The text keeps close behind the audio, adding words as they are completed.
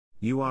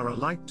You are a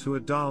light to a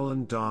dull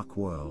and dark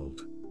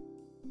world.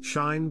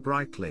 Shine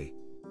brightly.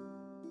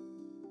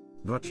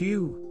 But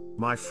you,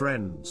 my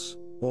friends,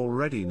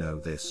 already know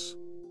this.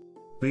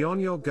 Be on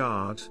your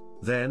guard,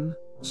 then,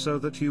 so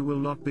that you will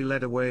not be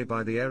led away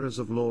by the errors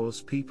of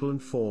lawless people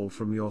and fall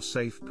from your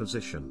safe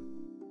position.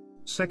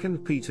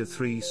 2 Peter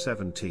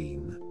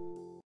 3:17.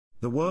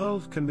 The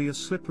world can be a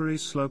slippery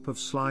slope of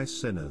sly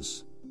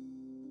sinners.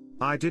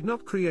 I did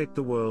not create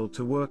the world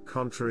to work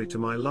contrary to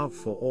my love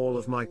for all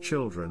of my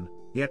children,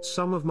 yet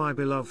some of my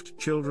beloved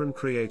children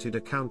created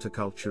a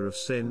counterculture of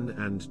sin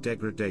and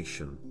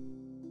degradation.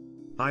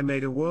 I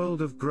made a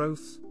world of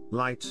growth,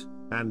 light,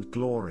 and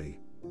glory.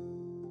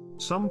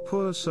 Some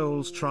poor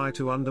souls try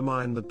to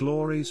undermine the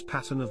glory's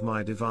pattern of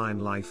my divine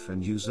life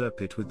and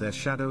usurp it with their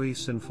shadowy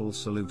sinful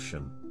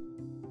solution.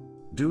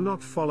 Do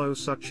not follow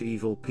such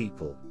evil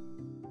people.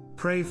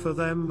 Pray for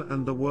them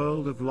and the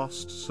world of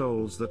lost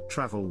souls that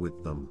travel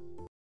with them.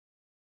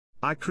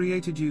 I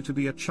created you to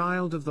be a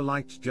child of the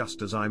light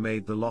just as I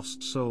made the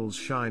lost souls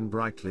shine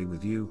brightly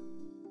with you.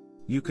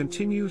 You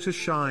continue to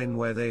shine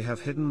where they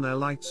have hidden their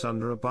lights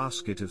under a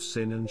basket of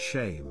sin and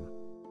shame.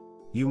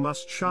 You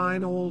must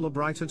shine all the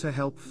brighter to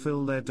help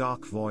fill their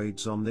dark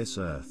voids on this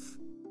earth.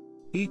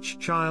 Each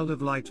child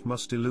of light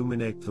must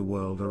illuminate the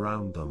world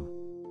around them.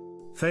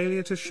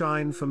 Failure to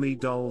shine for me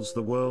dulls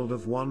the world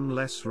of one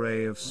less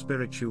ray of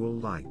spiritual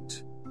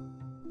light.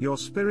 Your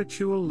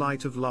spiritual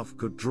light of love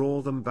could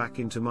draw them back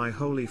into my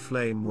holy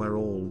flame where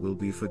all will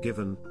be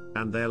forgiven,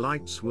 and their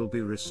lights will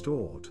be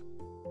restored.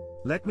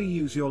 Let me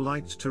use your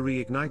light to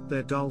reignite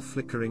their dull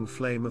flickering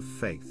flame of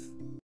faith.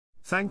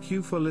 Thank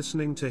you for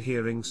listening to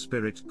Hearing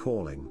Spirit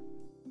Calling.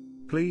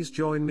 Please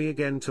join me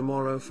again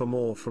tomorrow for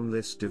more from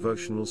this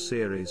devotional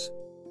series.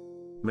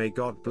 May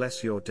God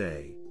bless your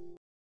day.